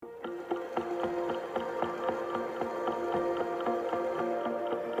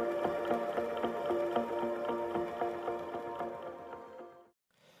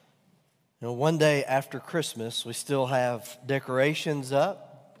One day after Christmas, we still have decorations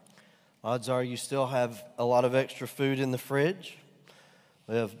up. Odds are you still have a lot of extra food in the fridge.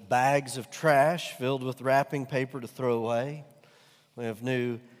 We have bags of trash filled with wrapping paper to throw away. We have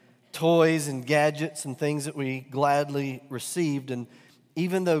new toys and gadgets and things that we gladly received. And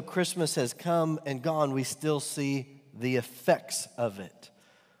even though Christmas has come and gone, we still see the effects of it.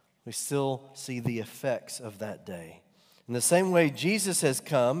 We still see the effects of that day. In the same way, Jesus has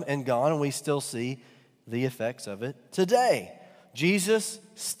come and gone, and we still see the effects of it today. Jesus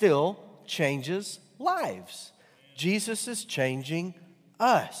still changes lives. Jesus is changing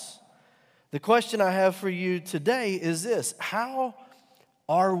us. The question I have for you today is this: how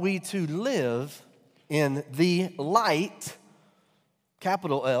are we to live in the light,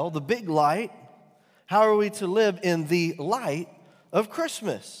 capital L, the big light? How are we to live in the light of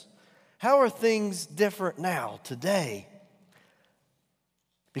Christmas? How are things different now, today?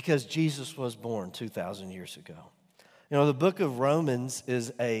 Because Jesus was born 2,000 years ago. You know, the book of Romans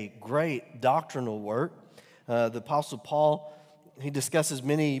is a great doctrinal work. The Apostle Paul, he discusses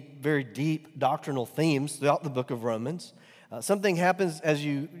many very deep doctrinal themes throughout the book of Romans. Something happens as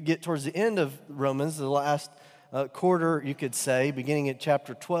you get towards the end of Romans, the last quarter, you could say, beginning at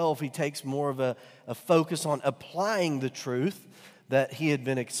chapter 12, he takes more of a focus on applying the truth that he had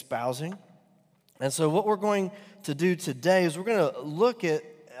been espousing. And so what we're going to do today is we're going to look at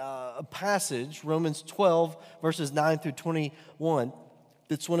a passage, Romans 12, verses 9 through 21.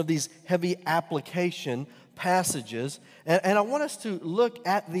 It's one of these heavy application passages. And I want us to look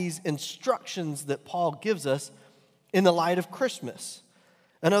at these instructions that Paul gives us in the light of Christmas.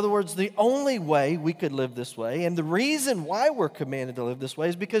 In other words, the only way we could live this way, and the reason why we're commanded to live this way,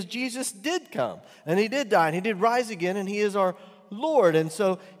 is because Jesus did come, and he did die, and he did rise again, and he is our Lord. And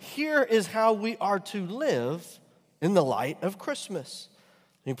so here is how we are to live in the light of Christmas.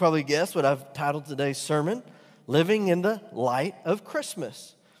 You probably guessed what I've titled today's sermon, Living in the Light of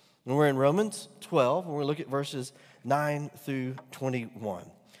Christmas. And we're in Romans 12, and we'll look at verses 9 through 21.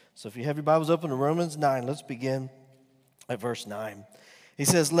 So if you have your Bibles open to Romans 9, let's begin at verse 9. He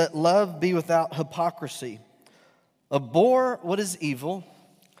says, "Let love be without hypocrisy. Abhor what is evil.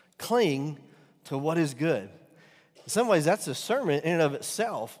 Cling to what is good." In some ways, that's a sermon in and of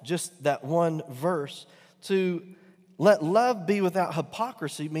itself, just that one verse. To let love be without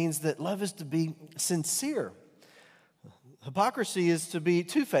hypocrisy means that love is to be sincere. Hypocrisy is to be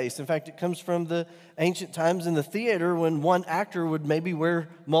two-faced. In fact, it comes from the ancient times in the theater when one actor would maybe wear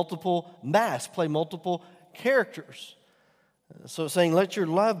multiple masks, play multiple characters. So it's saying, let your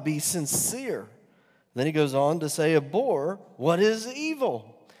love be sincere. Then he goes on to say, abhor what is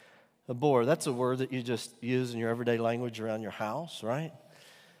evil. Abhor, that's a word that you just use in your everyday language around your house, right?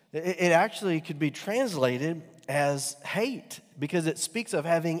 It actually could be translated as hate, because it speaks of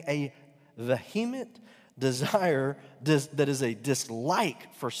having a vehement desire that is a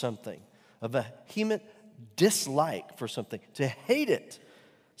dislike for something, a vehement dislike for something, to hate it.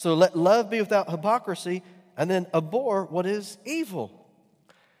 So let love be without hypocrisy, and then abhor what is evil.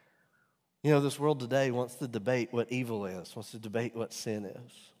 You know, this world today wants to debate what evil is, wants to debate what sin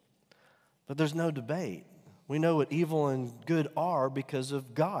is. But there's no debate. We know what evil and good are because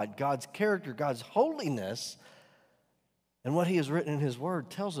of God, God's character, God's holiness. And what he has written in his word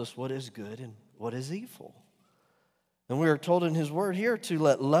tells us what is good and what is evil. And we are told in his word here to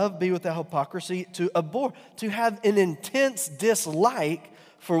let love be without hypocrisy, to abhor, to have an intense dislike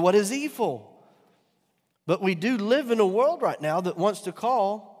for what is evil. But we do live in a world right now that wants to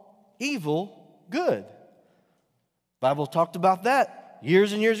call evil good. The Bible talked about that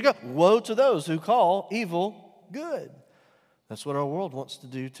years and years ago. Woe to those who call evil good. That's what our world wants to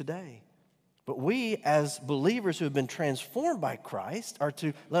do today. But we, as believers who have been transformed by Christ, are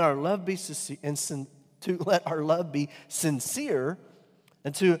to let our love be sincere,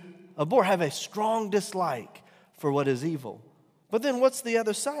 and to abhor, have a strong dislike for what is evil. But then what's the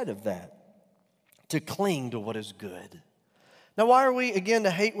other side of that? To cling to what is good. Now, why are we, again,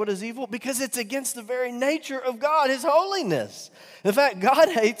 to hate what is evil? Because it's against the very nature of God, his holiness. In fact, God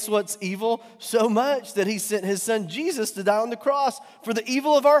hates what's evil so much that he sent his son Jesus to die on the cross for the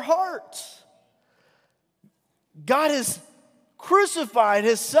evil of our hearts. God has crucified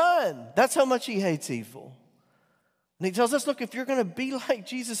his son. That's how much he hates evil. And he tells us, look, if you're going to be like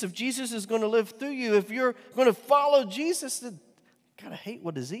Jesus, if Jesus is going to live through you, if you're going to follow Jesus, then you got to hate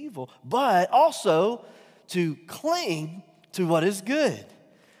what is evil, but also to cling to what is good.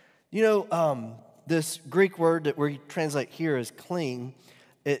 You know, this Greek word that we translate here as cling,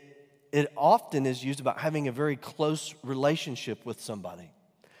 it often is used about having a very close relationship with somebody.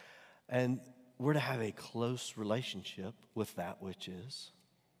 And we're to have a close relationship with that which is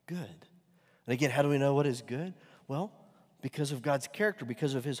good. And again, how do we know what is good? Well, because of God's character,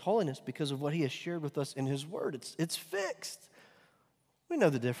 because of his holiness, because of what he has shared with us in his word. It's fixed. We know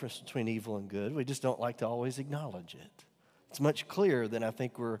the difference between evil and good. We just don't like to always acknowledge it. It's much clearer than I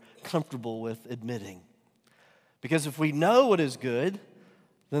think we're comfortable with admitting. Because if we know what is good,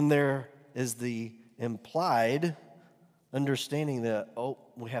 then there is the implied understanding that,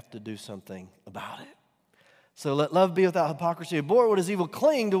 we have to do something about it. So let love be without hypocrisy. Abhor what is evil,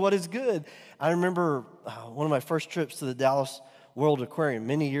 cling to what is good. I remember one of my first trips to the Dallas World Aquarium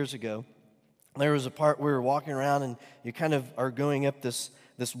many years ago. There was a part we were walking around, and you kind of are going up this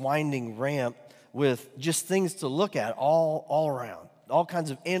winding ramp with just things to look at all around, all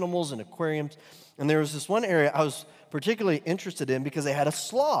kinds of animals and aquariums. And there was this one area I was particularly interested in because they had a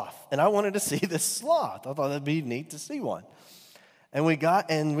sloth, and I wanted to see this sloth. I thought that'd be neat to see one. And we got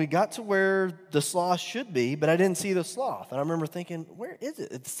to where the sloth should be, but I didn't see the sloth. And I remember thinking, where is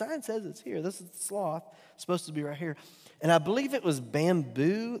it? The sign says it's here. This is the sloth. It's supposed to be right here. And I believe it was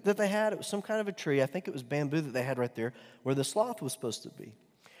bamboo that they had. It was some kind of a tree. I think it was bamboo that they had right there where the sloth was supposed to be.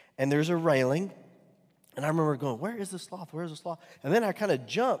 And there's a railing. And I remember going, where is the sloth? Where is the sloth? And then I kind of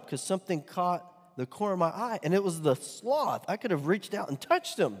jumped because something caught the corner of my eye. And it was the sloth. I could have reached out and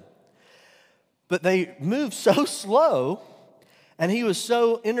touched him. But they moved so slow, and he was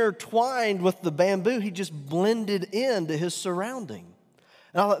so intertwined with the bamboo, he just blended into his surrounding.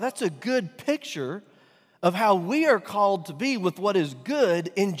 And I thought, that's a good picture of how we are called to be with what is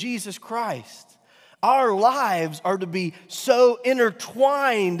good in Jesus Christ. Our lives are to be so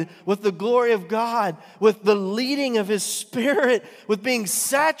intertwined with the glory of God, with the leading of his Spirit, with being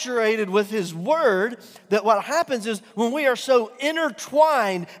saturated with his word, that what happens is when we are so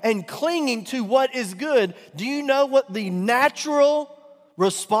intertwined and clinging to what is good, do you know what the natural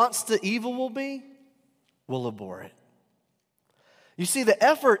response to evil will be? We'll abhor it. You see, the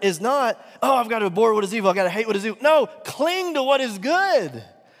effort is not, I've got to abhor what is evil, I've got to hate what is evil. No, cling to what is good.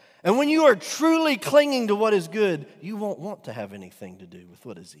 And when you are truly clinging to what is good, you won't want to have anything to do with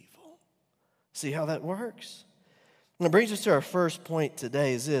what is evil. See how that works? And it brings us to our first point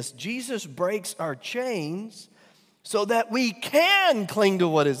today is this: Jesus breaks our chains so that we can cling to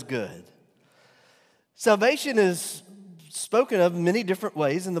what is good. Salvation is spoken of in many different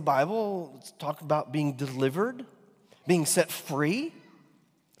ways in the Bible. It's talked about being delivered, being set free.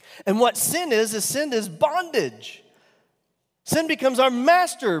 And what sin is bondage. Sin becomes our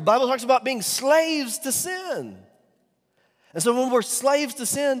master. The Bible talks about being slaves to sin. And so when we're slaves to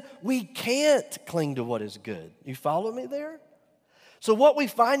sin, we can't cling to what is good. You follow me there? So what we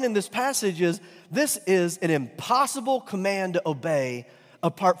find in this passage is this is an impossible command to obey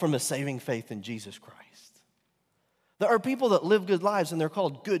apart from a saving faith in Jesus Christ. There are people that live good lives and they're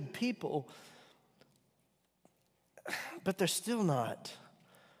called good people, but they're still not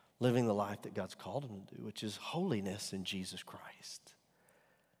living the life that God's called them to do, which is holiness in Jesus Christ.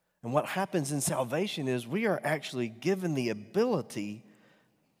 And what happens in salvation is we are actually given the ability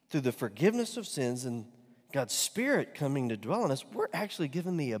through the forgiveness of sins and God's Spirit coming to dwell in us, we're actually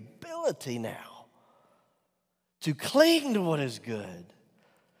given the ability now to cling to what is good.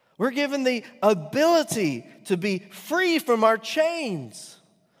 We're given the ability to be free from our chains.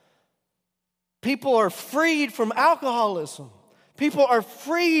 People are freed from alcoholism. People are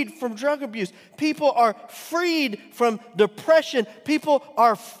freed from drug abuse. People are freed from depression. People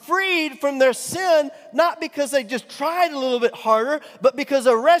are freed from their sin, not because they just tried a little bit harder, but because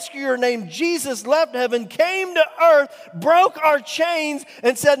a rescuer named Jesus left heaven, came to earth, broke our chains,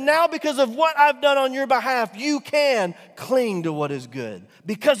 and said, now because of what I've done on your behalf, you can cling to what is good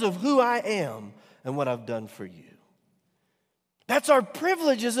because of who I am and what I've done for you. That's our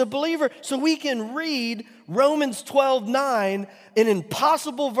privilege as a believer. So we can read Romans 12:9, an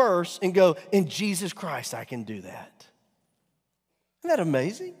impossible verse, and go, in Jesus Christ, I can do that. Isn't that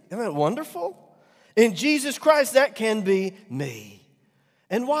amazing? Isn't that wonderful? In Jesus Christ, that can be me.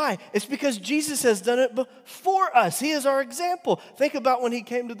 And why? It's because Jesus has done it for us. He is our example. Think about when he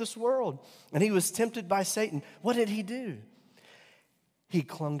came to this world and he was tempted by Satan. What did he do? He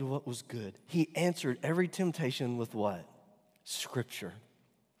clung to what was good. He answered every temptation with what? Scripture.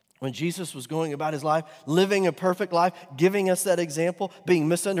 When Jesus was going about his life, living a perfect life, giving us that example, being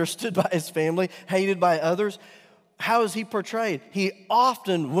misunderstood by his family, hated by others, how is he portrayed? He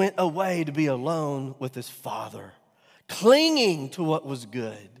often went away to be alone with his Father, clinging to what was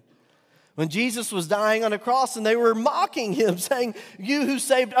good. When Jesus was dying on a cross and they were mocking him, saying, you who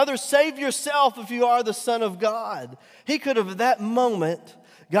saved others, save yourself if you are the Son of God. He could have at that moment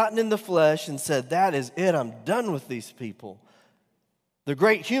gotten in the flesh and said, that is it, I'm done with these people. The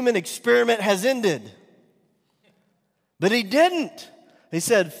great human experiment has ended. But he didn't. He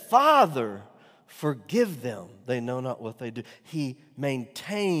said, Father, Forgive them. They know not what they do. He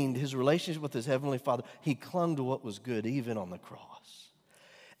maintained his relationship with his heavenly Father. He clung to what was good, even on the cross.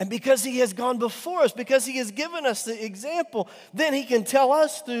 And because he has gone before us, because he has given us the example, then he can tell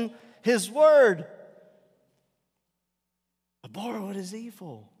us through his word, abhor what is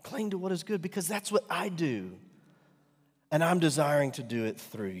evil, cling to what is good, because that's what I do. And I'm desiring to do it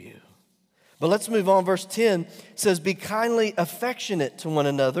through you. But let's move on. Verse 10 says, be kindly affectionate to one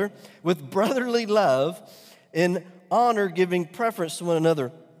another with brotherly love, in honor, giving preference to one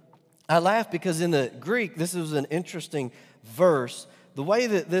another. I laugh because in the Greek, this is an interesting verse. The way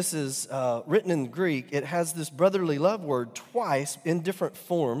that this is written in Greek, it has this brotherly love word twice in different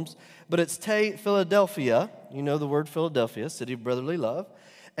forms, but it's te Philadelphia, you know the word Philadelphia, city of brotherly love,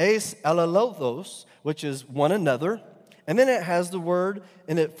 eis alalothos, which is one another, and then it has the word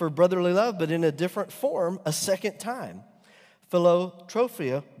in it for brotherly love, but in a different form a second time,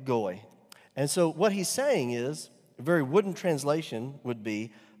 philotrophia goi. And so what he's saying is, a very wooden translation would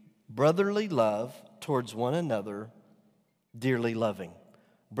be brotherly love towards one another, dearly loving.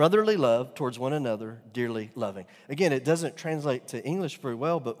 Brotherly love towards one another, dearly loving. Again, it doesn't translate to English very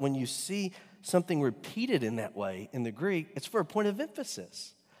well, but when you see something repeated in that way in the Greek, it's for a point of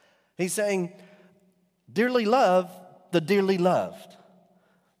emphasis. He's saying, dearly love the dearly loved.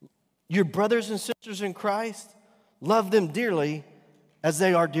 Your brothers and sisters in Christ, love them dearly as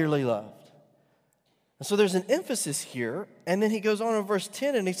they are dearly loved. And so there's an emphasis here, and then he goes on in verse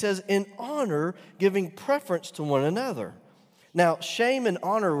 10 and he says, in honor, giving preference to one another. Now, shame and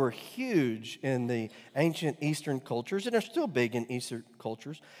honor were huge in the ancient Eastern cultures, and they're still big in Eastern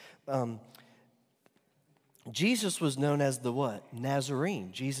cultures. Jesus was known as the what?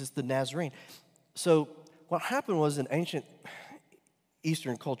 Nazarene. Jesus the Nazarene. So what happened was in ancient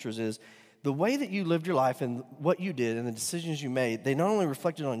Eastern cultures is the way that you lived your life and what you did and the decisions you made, they not only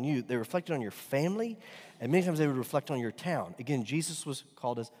reflected on you, they reflected on your family, and many times they would reflect on your town. Again, Jesus was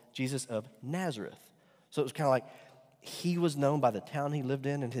called as Jesus of Nazareth. So it was kind of like he was known by the town he lived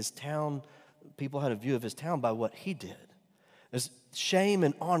in, and his town, people had a view of his town by what he did. As shame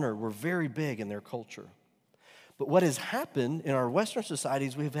and honor were very big in their culture. But what has happened in our Western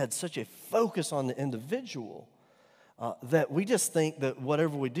societies, we've had such a focus on the individual that we just think that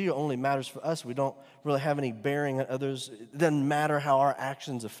whatever we do only matters for us. We don't really have any bearing on others. It doesn't matter how our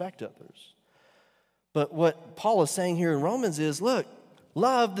actions affect others. But what Paul is saying here in Romans is, look,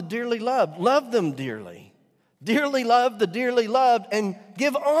 love the dearly loved. Love them dearly. Dearly love the dearly loved, and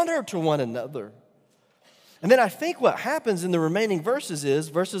give honor to one another. And then I think what happens in the remaining verses is,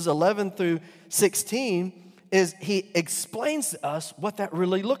 verses 11 through 16, is he explains to us what that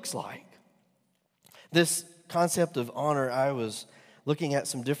really looks like. This concept of honor, I was looking at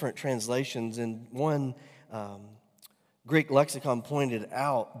some different translations, and one Greek lexicon pointed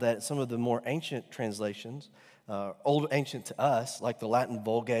out that some of the more ancient translations, old ancient to us, like the Latin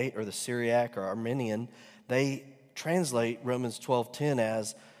Vulgate or the Syriac or Armenian, they translate Romans 12:10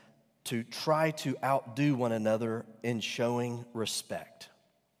 as to try to outdo one another in showing respect.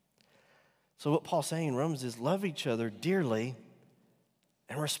 So what Paul's saying in Romans is love each other dearly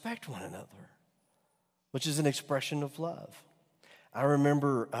and respect one another, which is an expression of love. I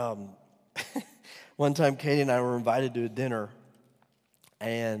remember one time Katie and I were invited to a dinner,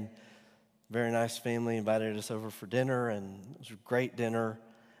 and very nice family invited us over for dinner, and it was a great dinner,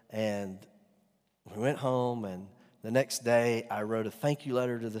 and we went home, and the next day I wrote a thank you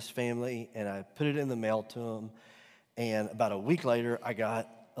letter to this family, and I put it in the mail to them, and about a week later I got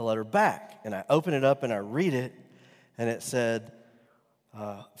a letter back, and I open it up and I read it, and it said,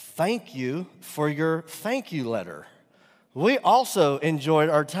 thank you for your thank you letter. We also enjoyed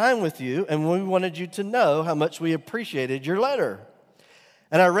our time with you, and we wanted you to know how much we appreciated your letter.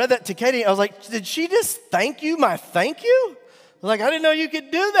 And I read that to Katie. I was like, did she just thank you my thank you? I was like, I didn't know you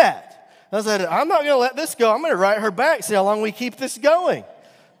could do that. I said, I'm not going to let this go. I'm going to write her back, see how long we keep this going.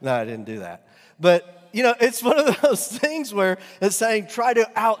 No, I didn't do that. But you know, it's one of those things where it's saying try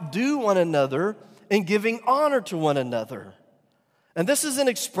to outdo one another in giving honor to one another. And this is an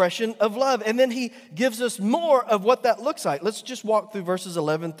expression of love. And then he gives us more of what that looks like. Let's just walk through verses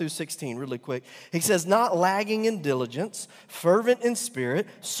 11 through 16 really quick. He says, not lagging in diligence, fervent in spirit,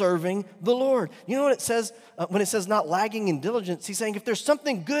 serving the Lord. You know what it says when it says not lagging in diligence? He's saying if there's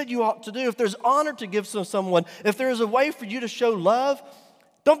something good you ought to do, if there's honor to give to someone, if there is a way for you to show love,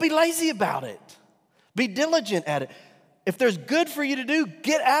 don't be lazy about it. Be diligent at it. If there's good for you to do,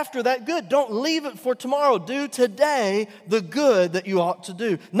 get after that good. Don't leave it for tomorrow. Do today the good that you ought to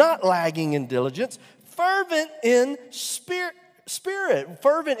do. Not lagging in diligence, fervent in spirit.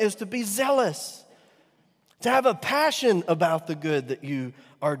 Fervent is to be zealous, to have a passion about the good that you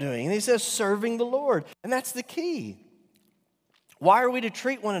are doing. And he says serving the Lord. And that's the key. Why are we to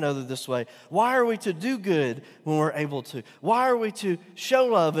treat one another this way? Why are we to do good when we're able to? Why are we to show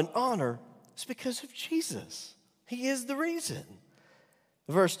love and honor? It's because of Jesus. He is the reason.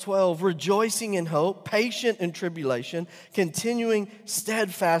 Verse 12, rejoicing in hope, patient in tribulation, continuing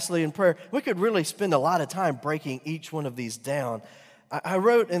steadfastly in prayer. We could really spend a lot of time breaking each one of these down. I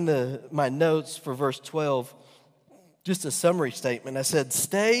wrote in my notes for verse 12 just a summary statement. I said,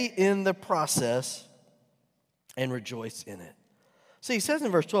 stay in the process and rejoice in it. See, he says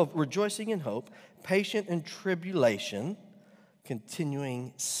in verse 12, rejoicing in hope, patient in tribulation,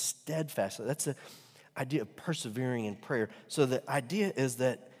 continuing steadfastly. That's the idea of persevering in prayer. So the idea is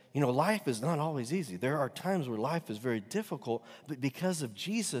that, life is not always easy. There are times where life is very difficult, but because of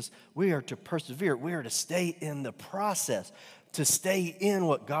Jesus, we are to persevere. We are to stay in the process, to stay in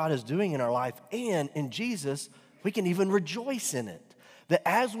what God is doing in our life. And in Jesus, we can even rejoice in it. That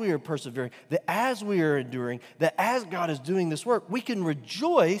as we are persevering, that as we are enduring, that as God is doing this work, we can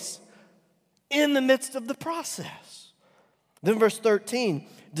rejoice in the midst of the process. Then verse 13,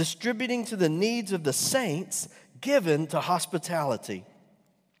 distributing to the needs of the saints, given to hospitality.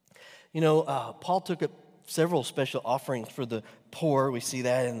 Paul took up several special offerings for the poor. We see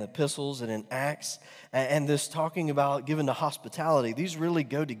that in the epistles and in Acts. And this talking about given to hospitality, these really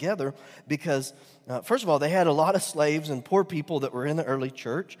go together because, first of all, they had a lot of slaves and poor people that were in the early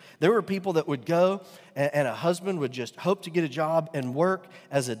church. There were people that would go and a husband would just hope to get a job and work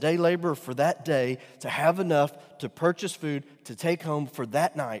as a day laborer for that day to have enough to purchase food to take home for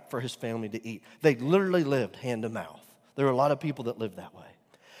that night for his family to eat. They literally lived hand to mouth. There were a lot of people that lived that way.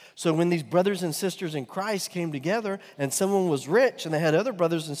 So when these brothers and sisters in Christ came together and someone was rich and they had other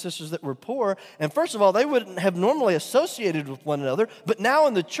brothers and sisters that were poor, and first of all, they wouldn't have normally associated with one another, but now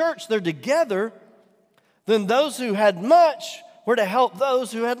in the church they're together, then those who had much were to help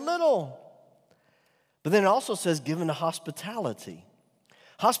those who had little. But then it also says given to hospitality.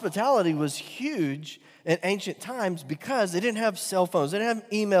 Hospitality was huge in ancient times because they didn't have cell phones, they didn't have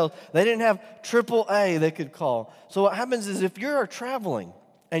emails, they didn't have AAA they could call. So what happens is if you're traveling,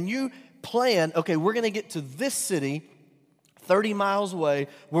 and you plan, okay, we're going to get to this city 30 miles away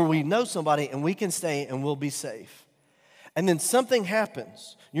where we know somebody and we can stay and we'll be safe. And then something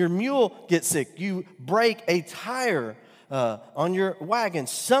happens. Your mule gets sick. You break a tire on your wagon.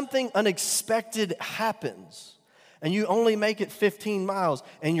 Something unexpected happens. And you only make it 15 miles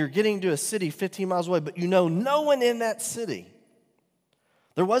and you're getting to a city 15 miles away, but you know no one in that city.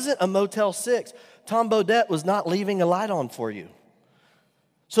 There wasn't a Motel 6. Tom Bodette was not leaving a light on for you.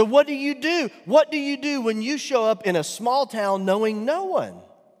 So what do you do? What do you do when you show up in a small town knowing no one?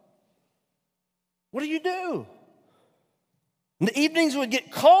 What do you do? And the evenings would get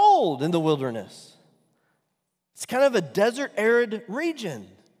cold in the wilderness. It's kind of a desert, arid region.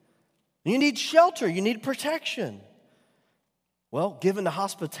 You need shelter. You need protection. Well, given the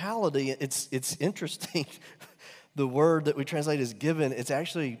hospitality, it's interesting. The word that we translate as given, it's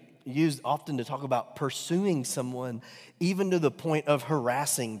actually used often to talk about pursuing someone, even to the point of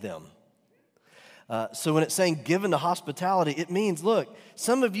harassing them. So when it's saying given to hospitality, it means, look,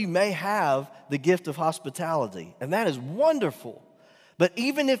 some of you may have the gift of hospitality, and that is wonderful. But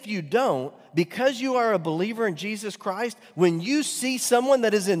even if you don't, because you are a believer in Jesus Christ, when you see someone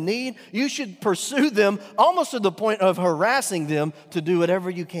that is in need, you should pursue them almost to the point of harassing them to do whatever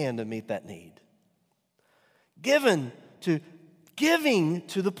you can to meet that need. Giving to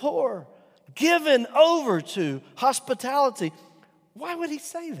the poor, given over to hospitality. Why would he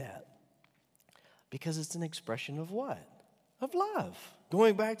say that? Because it's an expression of what? Of love.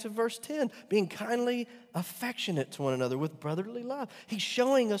 Going back to verse 10, being kindly affectionate to one another with brotherly love. He's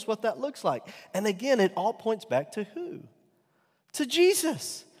showing us what that looks like. And again, it all points back to who? To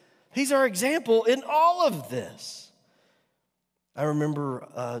Jesus. He's our example in all of this. I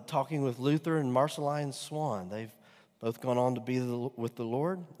remember talking with Luther and Marceline Swan. They've both gone on to be with the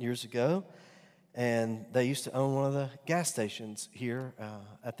Lord years ago. And they used to own one of the gas stations here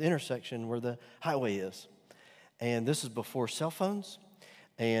at the intersection where the highway is. And this is before cell phones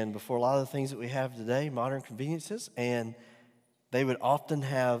and before a lot of the things that we have today, modern conveniences. And they would often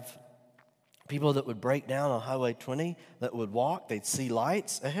have people that would break down on Highway 20 that would walk. They'd see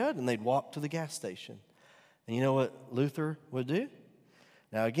lights ahead and they'd walk to the gas station. And you know what Luther would do?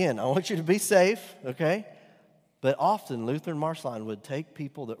 Now, again, I want you to be safe, okay? But often, Luther and Marceline would take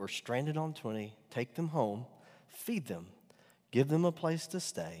people that were stranded on 20, take them home, feed them, give them a place to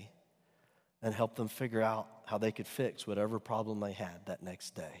stay, and help them figure out how they could fix whatever problem they had that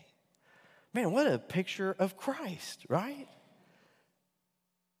next day. Man, what a picture of Christ, right?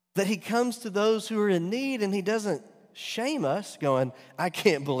 That he comes to those who are in need and he doesn't shame us, going, I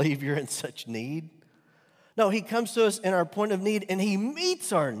can't believe you're in such need. No, he comes to us in our point of need, and he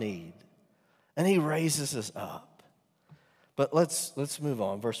meets our need, and he raises us up. But let's move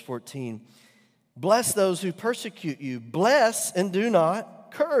on. Verse 14, bless those who persecute you. Bless and do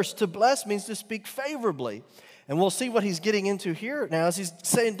not curse. To bless means to speak favorably. And we'll see what he's getting into here now as he's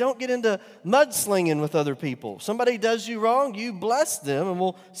saying, don't get into mudslinging with other people. Somebody does you wrong, you bless them, and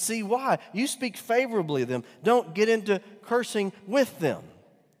we'll see why. You speak favorably of them. Don't get into cursing with them.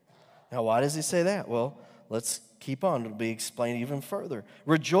 Now, why does he say that? Well, let's keep on. It'll be explained even further.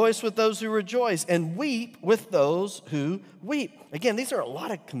 Rejoice with those who rejoice, and weep with those who weep. Again, these are a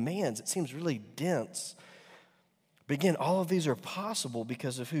lot of commands. It seems really dense. But again, all of these are possible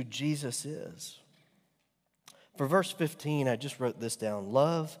because of who Jesus is. For verse 15, I just wrote this down.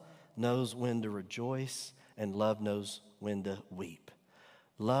 Love knows when to rejoice, and love knows when to weep.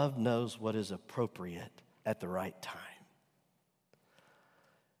 Love knows what is appropriate at the right time.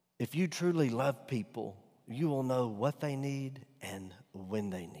 If you truly love people, you will know what they need and when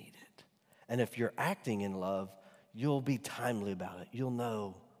they need it. And if you're acting in love, you'll be timely about it. You'll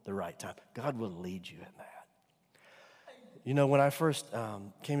know the right time. God will lead you in that. You know, when I first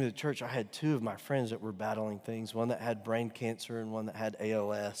came to the church, I had two of my friends that were battling things, one that had brain cancer and one that had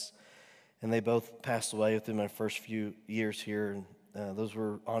ALS. And they both passed away within my first few years here. And those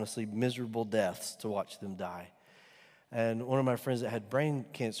were honestly miserable deaths to watch them die. And one of my friends that had brain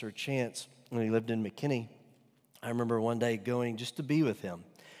cancer, Chance, when he lived in McKinney, I remember one day going just to be with him.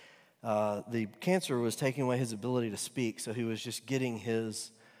 The cancer was taking away his ability to speak, so he was just getting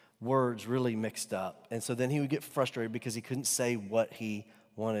his words really mixed up. And so then he would get frustrated because he couldn't say what he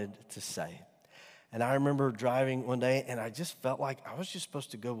wanted to say. And I remember driving one day, and I just felt like I was just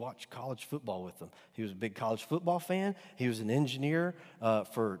supposed to go watch college football with him. He was a big college football fan. He was an engineer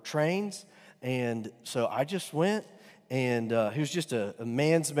for trains. And so I just went, and he was just a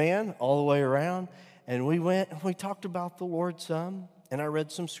man's man all the way around. And we went, and we talked about the Lord some, and I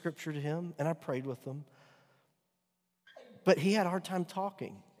read some scripture to him, and I prayed with him. But he had a hard time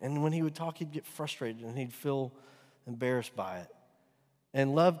talking. And when he would talk, he'd get frustrated, and he'd feel embarrassed by it.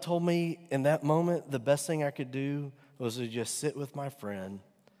 And love told me in that moment, the best thing I could do was to just sit with my friend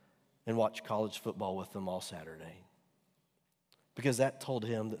and watch college football with them all Saturday. Because that told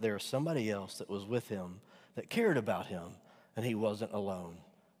him that there was somebody else that was with him that cared about him, and he wasn't alone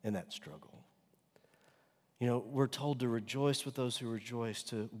in that struggle. You know, we're told to rejoice with those who rejoice,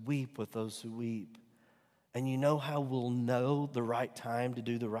 to weep with those who weep. And you know how we'll know the right time to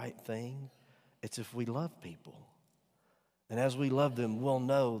do the right thing? It's if we love people. And as we love them, we'll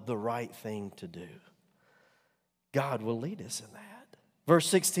know the right thing to do. God will lead us in that. Verse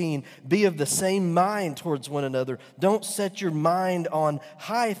 16, be of the same mind towards one another. Don't set your mind on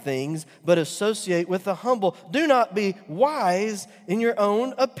high things, but associate with the humble. Do not be wise in your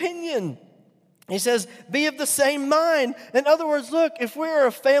own opinion. He says, be of the same mind. In other words, look, if we're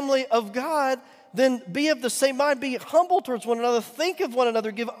a family of God, then be of the same mind, be humble towards one another, think of one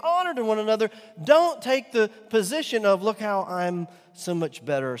another, give honor to one another. Don't take the position of, look how I'm so much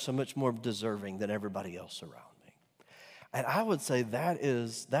better, so much more deserving than everybody else around me. And I would say that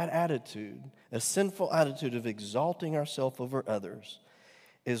attitude, a sinful attitude of exalting ourselves over others,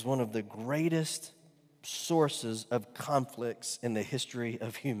 is one of the greatest sources of conflicts in the history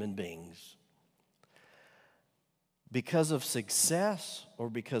of human beings. Because of success or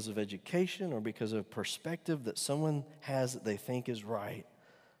because of education or because of perspective that someone has that they think is right,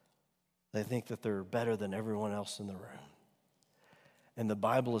 they think that they're better than everyone else in the room. And the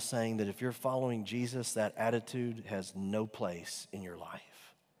Bible is saying that if you're following Jesus, that attitude has no place in your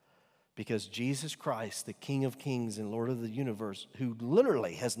life. Because Jesus Christ, the King of Kings and Lord of the universe, who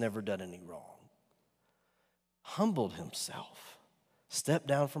literally has never done any wrong, humbled himself, stepped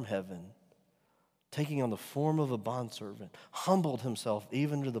down from heaven, taking on the form of a bondservant, humbled himself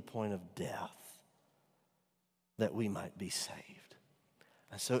even to the point of death, that we might be saved.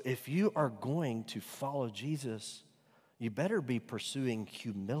 And so if you are going to follow Jesus, you better be pursuing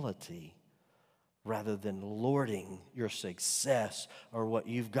humility rather than lording your success or what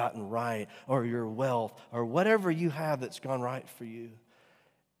you've gotten right or your wealth or whatever you have that's gone right for you.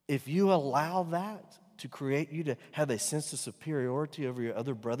 If you allow that to create you to have a sense of superiority over your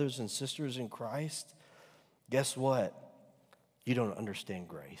other brothers and sisters in Christ, guess what? You don't understand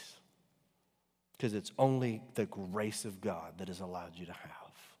grace. Because it's only the grace of God that has allowed you to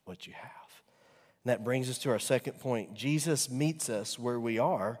have what you have. And that brings us to our second point. Jesus meets us where we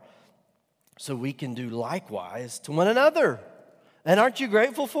are so we can do likewise to one another. And aren't you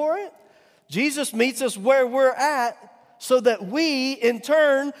grateful for it? Jesus meets us where we're at so that we, in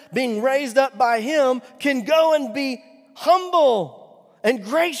turn, being raised up by him, can go and be humble and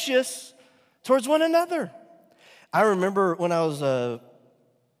gracious towards one another. I remember when I was a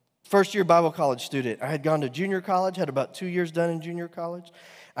first-year Bible college student, I had gone to junior college, had about 2 years done in junior college.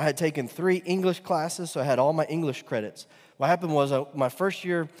 I had taken 3 English classes, so I had all my English credits. What happened was my first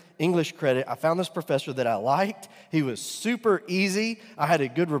year English credit, I found this professor that I liked. He was super easy. I had a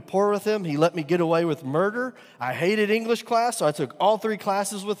good rapport with him. He let me get away with murder. I hated English class, so I took all 3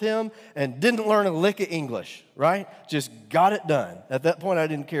 classes with him and didn't learn a lick of English, right? Just got it done. At that point, I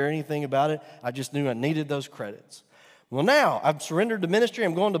didn't care anything about it. I just knew I needed those credits. Well, now I've surrendered to ministry.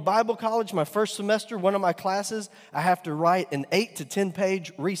 I'm going to Bible college. My first semester, one of my classes, I have to write an 8 to 10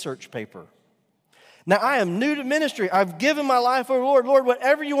 page research paper. Now, I am new to ministry. I've given my life over to the Lord. Lord,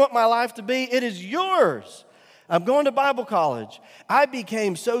 whatever you want my life to be, it is yours. I'm going to Bible college. I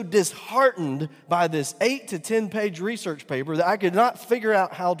became so disheartened by this 8 to 10 page research paper that I could not figure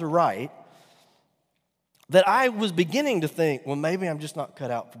out how to write, that I was beginning to think, well, maybe I'm just not cut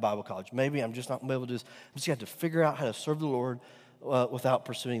out for Bible college. Maybe I'm just not going to be able to do this. I'm just going to have to figure out how to serve the Lord without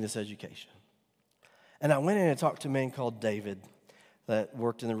pursuing this education. And I went in and talked to a man called David that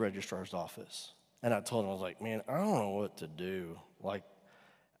worked in the registrar's office. And I told him, I was like, man, I don't know what to do. Like,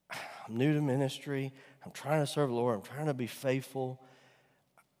 I'm new to ministry. I'm trying to serve the Lord. I'm trying to be faithful.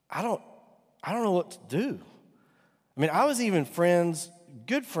 I don't know what to do. I mean, I was even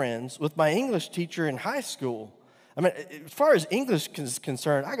good friends with my English teacher in high school. I mean, as far as English is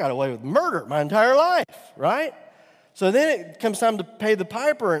concerned, I got away with murder my entire life, right? So then it comes time to pay the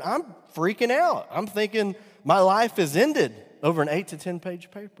piper, and I'm freaking out. I'm thinking my life is ended over an 8 to 10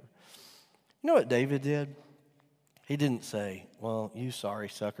 page paper. You know what David did? He didn't say, well, you sorry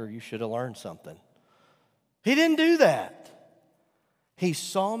sucker, you should have learned something. He didn't do that. He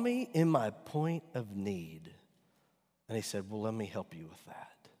saw me in my point of need. And he said, well, let me help you with that.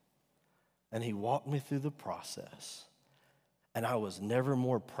 And he walked me through the process. And I was never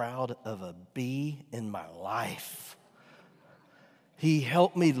more proud of a B in my life. He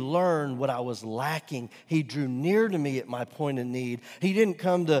helped me learn what I was lacking. He drew near to me at my point of need. He didn't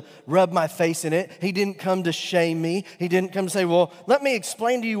come to rub my face in it. He didn't come to shame me. He didn't come to say, well, let me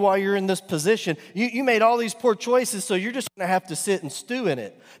explain to you why you're in this position. You made all these poor choices, so you're just going to have to sit and stew in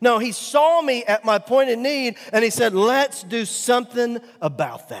it. No, he saw me at my point of need, and he said, let's do something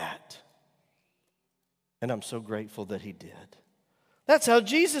about that. And I'm so grateful that he did. That's how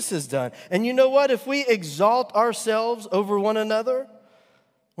Jesus has done. And you know what? If we exalt ourselves over one another,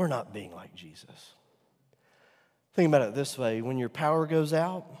 we're not being like Jesus. Think about it this way. When your power goes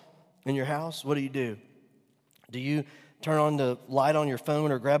out in your house, what do? Do you turn on the light on your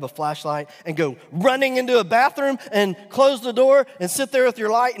phone or grab a flashlight and go running into a bathroom and close the door and sit there with your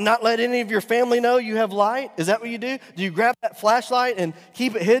light and not let any of your family know you have light? Is that what you do? Do you grab that flashlight and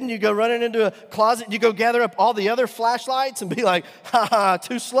keep it hidden? You go running into a closet, you go gather up all the other flashlights and be like,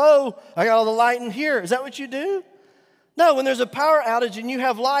 too slow. I got all the light in here. Is that what you do? No, when there's a power outage and you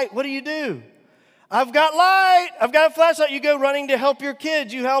have light, what do? I've got light. I've got a flashlight. You go running to help your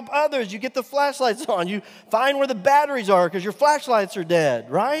kids. You help others. You get the flashlights on. You find where the batteries are because your flashlights are dead,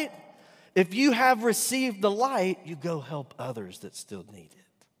 right? If you have received the light, you go help others that still need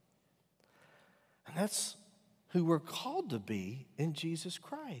it. And that's who we're called to be in Jesus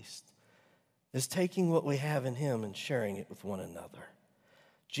Christ, is taking what we have in him and sharing it with one another.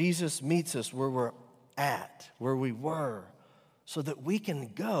 Jesus meets us where we're at, where we were, so that we can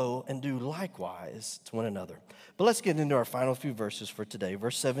go and do likewise to one another. But let's get into our final few verses for today.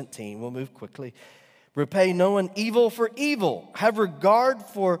 Verse 17, we'll move quickly. Repay no one evil for evil. Have regard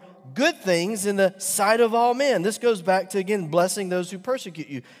for good things in the sight of all men. This goes back to, again, blessing those who persecute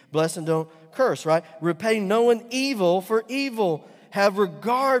you. Bless and don't curse, right? Repay no one evil for evil. Have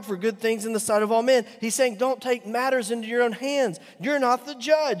regard for good things in the sight of all men. He's saying don't take matters into your own hands. You're not the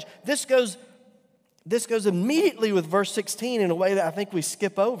judge. This goes immediately with verse 16 in a way that I think we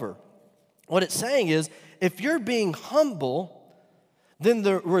skip over. What it's saying is, if you're being humble, then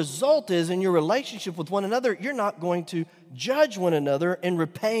the result is in your relationship with one another, you're not going to judge one another and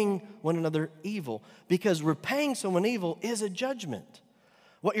repaying one another evil, because repaying someone evil is a judgment.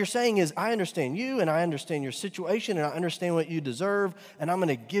 What you're saying is, I understand you and I understand your situation and I understand what you deserve, and I'm going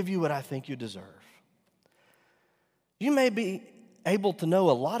to give you what I think you deserve. You may be able to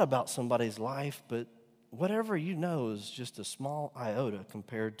know a lot about somebody's life, but whatever you know is just a small iota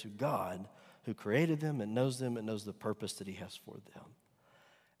compared to God, who created them and knows the purpose that he has for them.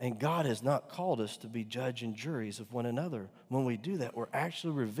 And God has not called us to be judge and juries of one another. When we do that, we're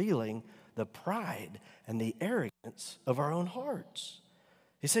actually revealing the pride and the arrogance of our own hearts.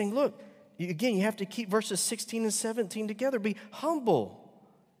 He's saying, look, again, you have to keep verses 16 and 17 together. Be humble.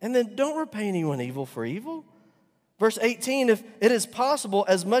 And then don't repay anyone evil for evil. Verse 18, if it is possible,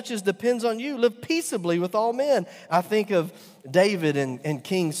 as much as depends on you, live peaceably with all men. I think of David and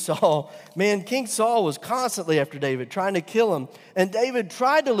King Saul. Man, King Saul was constantly after David, trying to kill him. And David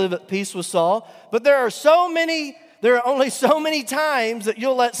tried to live at peace with Saul, but there are only so many times that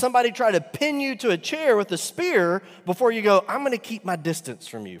you'll let somebody try to pin you to a chair with a spear before you go, I'm going to keep my distance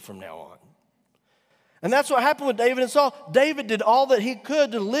from you from now on. And that's what happened with David and Saul. David did all that he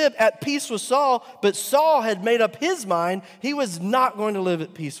could to live at peace with Saul, but Saul had made up his mind he was not going to live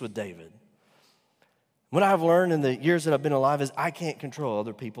at peace with David. What I've learned in the years that I've been alive is I can't control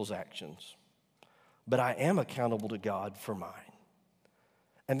other people's actions, but I am accountable to God for mine.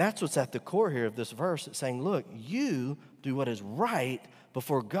 And that's what's at the core here of this verse. It's saying, look, you do what is right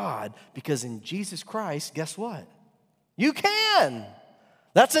before God, because in Jesus Christ, guess what? You can.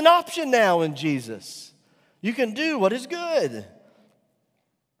 That's an option now in Jesus. You can do what is good.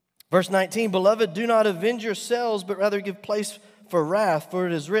 Verse 19, beloved, do not avenge yourselves, but rather give place for wrath, for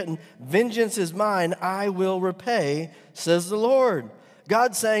it is written, vengeance is mine, I will repay, says the Lord.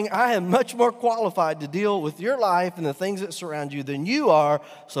 God's saying, I am much more qualified to deal with your life and the things that surround you than you are,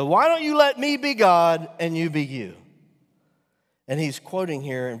 so why don't you let me be God and you be you? And he's quoting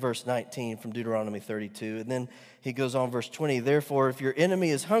here in verse 19 from Deuteronomy 32. And then he goes on, verse 20, therefore, if your enemy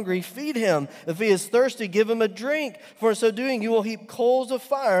is hungry, feed him. If he is thirsty, give him a drink. For in so doing, you will heap coals of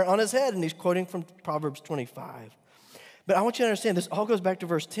fire on his head. And he's quoting from Proverbs 25. But I want you to understand, this all goes back to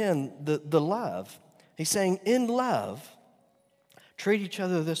verse 10, the love. He's saying, in love, treat each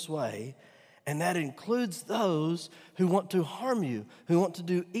other this way. And that includes those who want to harm you, who want to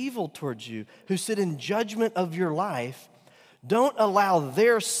do evil towards you, who sit in judgment of your life. Don't allow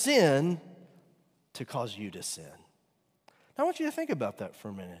their sin to cause you to sin. Now, I want you to think about that for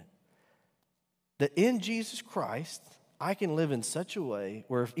a minute. That in Jesus Christ, I can live in such a way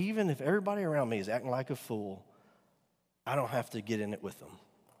where even if everybody around me is acting like a fool, I don't have to get in it with them.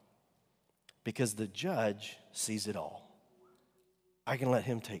 Because the judge sees it all. I can let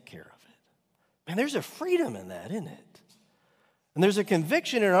him take care of it. Man, there's a freedom in that, isn't it? And there's a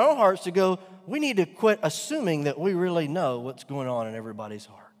conviction in our own hearts to go, we need to quit assuming that we really know what's going on in everybody's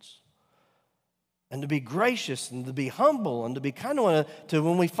hearts. And to be gracious and to be humble and to be kind of to,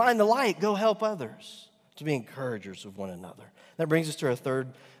 when we find the light, go help others. To be encouragers of one another. That brings us to our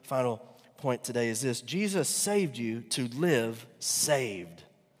third, final point today is this. Jesus saved you to live saved.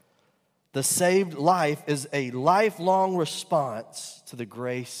 The saved life is a lifelong response to the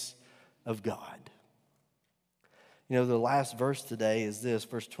grace of God. You know, the last verse today is this,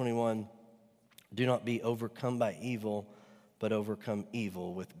 verse 21. Do not be overcome by evil, but overcome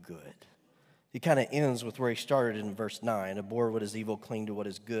evil with good. He kind of ends with where he started in verse 9. Abhor what is evil, cling to what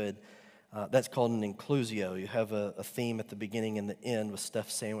is good. That's called an inclusio. You have a theme at the beginning and the end with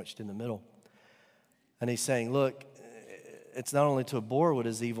stuff sandwiched in the middle. And he's saying, look, it's not only to abhor what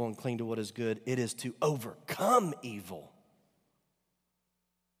is evil and cling to what is good, it is to overcome evil.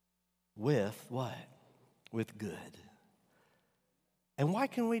 With what? With good. And why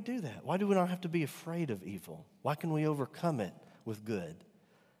can we do that? Why do we not have to be afraid of evil? Why can we overcome it with good?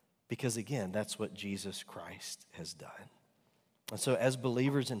 Because again, that's what Jesus Christ has done. And so as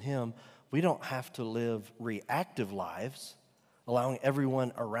believers in him, we don't have to live reactive lives, allowing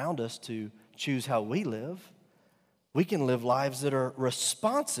everyone around us to choose how we live. We can live lives that are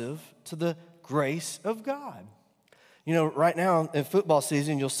responsive to the grace of God. You know, right now in football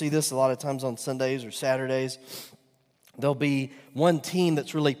season, you'll see this a lot of times on Sundays or Saturdays. There'll be one team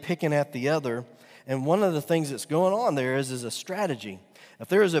that's really picking at the other. And one of the things that's going on there is a strategy. If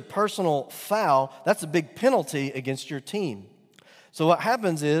there is a personal foul, that's a big penalty against your team. So what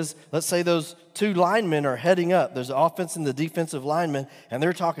happens is, let's say those two linemen are heading up. There's the offense and the defensive linemen, and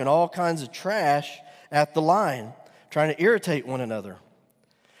they're talking all kinds of trash at the line, trying to irritate one another.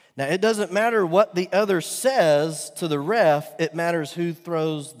 Now, it doesn't matter what the other says to the ref. It matters who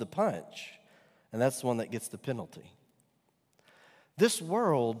throws the punch, and that's the one that gets the penalty. This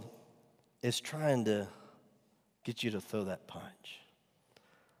world is trying to get you to throw that punch.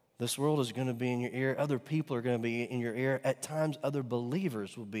 This world is going to be in your ear. Other people are going to be in your ear. At times, other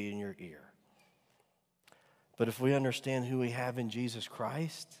believers will be in your ear. But if we understand who we have in Jesus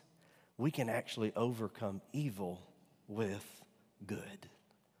Christ, we can actually overcome evil with good.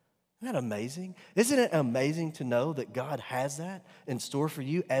 Isn't that amazing? Isn't it amazing to know that God has that in store for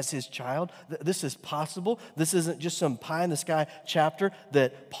you as his child? This is possible. This isn't just some pie-in-the-sky chapter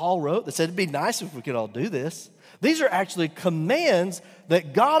that Paul wrote that said it'd be nice if we could all do this. These are actually commands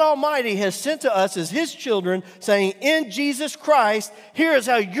that God Almighty has sent to us as his children, saying, in Jesus Christ, here is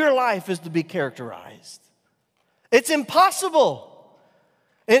how your life is to be characterized. It's impossible.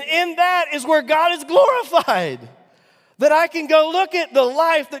 And in that is where God is glorified. That I can go look at the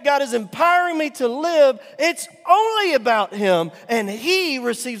life that God is empowering me to live. It's only about him, and he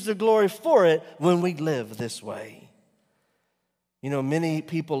receives the glory for it when we live this way. You know, many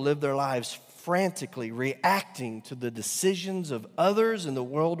people live their lives frantically reacting to the decisions of others in the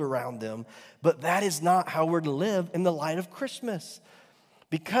world around them, but that is not how we're to live in the light of Christmas.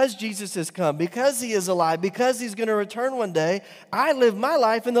 Because Jesus has come, because he is alive, because he's going to return one day, I live my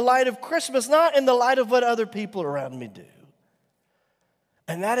life in the light of Christmas, not in the light of what other people around me do.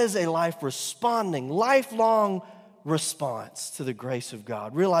 And that is a life responding, lifelong response to the grace of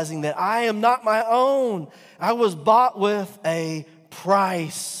God, realizing that I am not my own. I was bought with a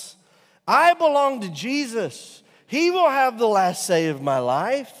price. I belong to Jesus. He will have the last say of my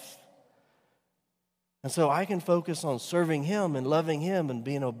life. And so I can focus on serving him and loving him and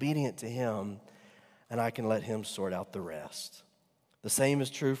being obedient to him, and I can let him sort out the rest. The same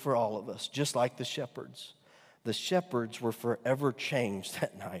is true for all of us, just like the shepherds. The shepherds were forever changed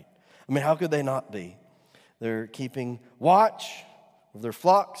that night. I mean, how could they not be? They're keeping watch of their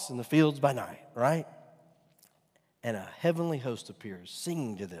flocks in the fields by night, right? And a heavenly host appears,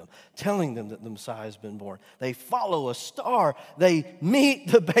 singing to them, telling them that the Messiah has been born. They follow a star. They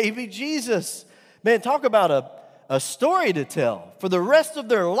meet the baby Jesus. Man, talk about a story to tell. For the rest of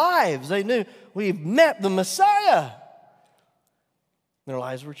their lives, they knew we've met the Messiah. Their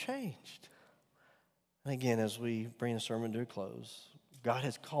lives were changed. And again, as we bring the sermon to a close, God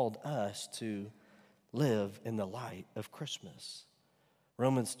has called us to live in the light of Christmas.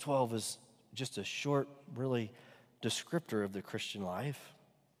 Romans 12 is just a short, really descriptor of the Christian life.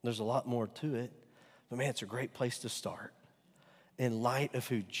 There's a lot more to it. But man, it's a great place to start. In light of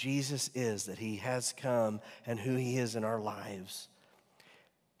who Jesus is, that he has come, and who he is in our lives,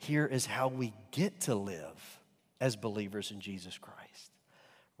 here is how we get to live as believers in Jesus Christ.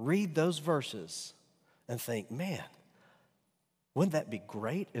 Read those verses and think, man, wouldn't that be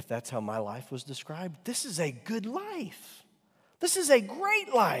great if that's how my life was described? This is a good life. This is a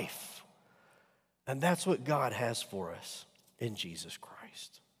great life. And that's what God has for us in Jesus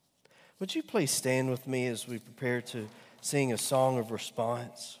Christ. Would you please stand with me as we prepare to sing a song of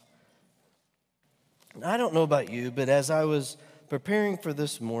response? I don't know about you, but as I was preparing for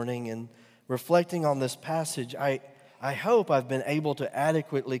this morning and reflecting on this passage, I hope I've been able to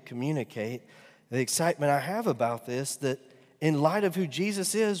adequately communicate the excitement I have about this, that in light of who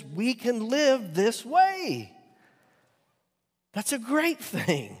Jesus is, we can live this way. That's a great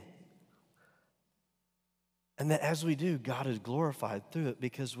thing. And that as we do, God is glorified through it,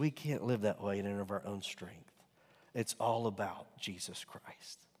 because we can't live that way in and of our own strength. It's all about Jesus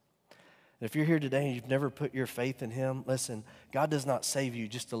Christ. And if you're here today and you've never put your faith in him, listen, God does not save you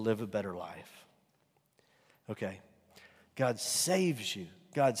just to live a better life. Okay? God saves you.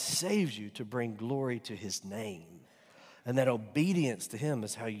 God saves you to bring glory to his name. And that obedience to him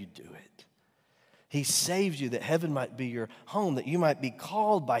is how you do it. He saves you that heaven might be your home, that you might be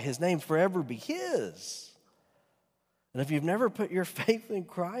called by his name, forever be his. And if you've never put your faith in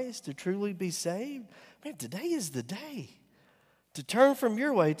Christ to truly be saved, man, today is the day to turn from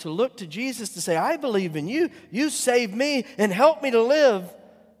your way, to look to Jesus, to say, I believe in you. You saved me and help me to live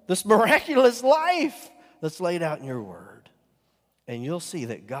this miraculous life that's laid out in your word. And you'll see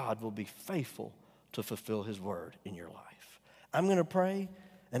that God will be faithful to fulfill his word in your life. I'm going to pray,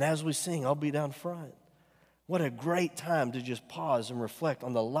 and as we sing, I'll be down front. What a great time to just pause and reflect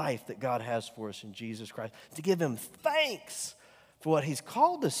on the life that God has for us in Jesus Christ, to give him thanks for what he's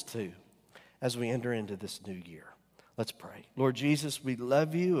called us to as we enter into this new year. Let's pray. Lord Jesus, we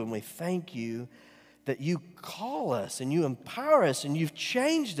love you and we thank you that you call us and you empower us and you've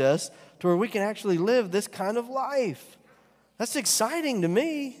changed us to where we can actually live this kind of life. That's exciting to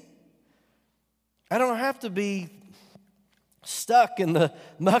me. I don't have to be stuck in the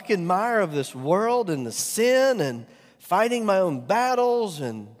muck and mire of this world and the sin and fighting my own battles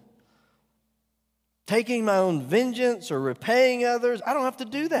and taking my own vengeance or repaying others. I don't have to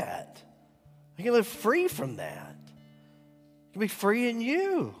do that. I can live free from that. I can be free in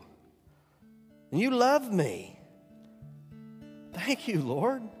you. And you love me. Thank you,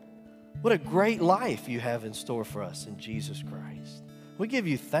 Lord. What a great life you have in store for us in Jesus Christ. We give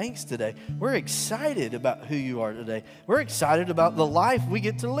you thanks today. We're excited about who you are today. We're excited about the life we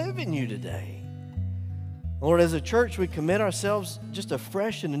get to live in you today. Lord, as a church, we commit ourselves just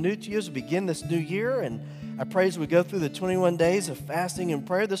afresh and anew to you as we begin this new year. And I pray as we go through the 21 days of fasting and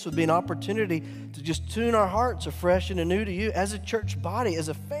prayer, this would be an opportunity to just tune our hearts afresh and anew to you as a church body, as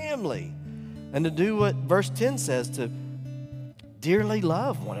a family, and to do what verse 10 says, to dearly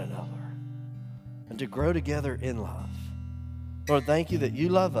love one another and to grow together in love. Lord, thank you that you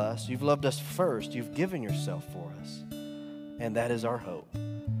love us. You've loved us first. You've given yourself for us. And that is our hope.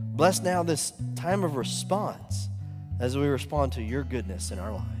 Bless now this time of response as we respond to your goodness in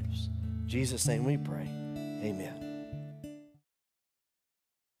our lives. In Jesus' name we pray. Amen.